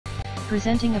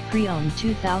Presenting a pre-owned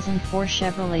 2004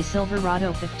 Chevrolet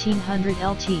Silverado 1500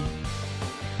 LT.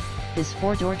 This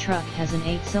four-door truck has an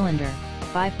 8-cylinder,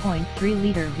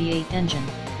 5.3-liter V8 engine,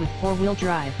 with four-wheel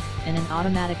drive, and an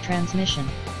automatic transmission.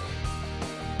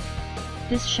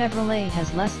 This Chevrolet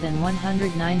has less than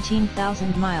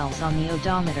 119,000 miles on the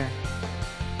odometer.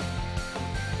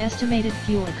 Estimated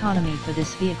fuel economy for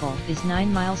this vehicle is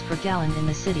 9 miles per gallon in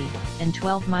the city, and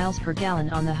 12 miles per gallon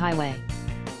on the highway.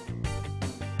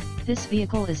 This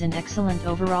vehicle is in excellent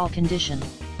overall condition.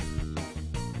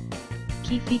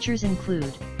 Key features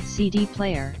include CD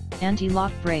player,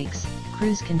 anti-lock brakes,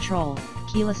 cruise control,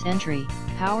 keyless entry,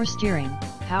 power steering,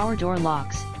 power door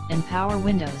locks, and power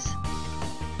windows.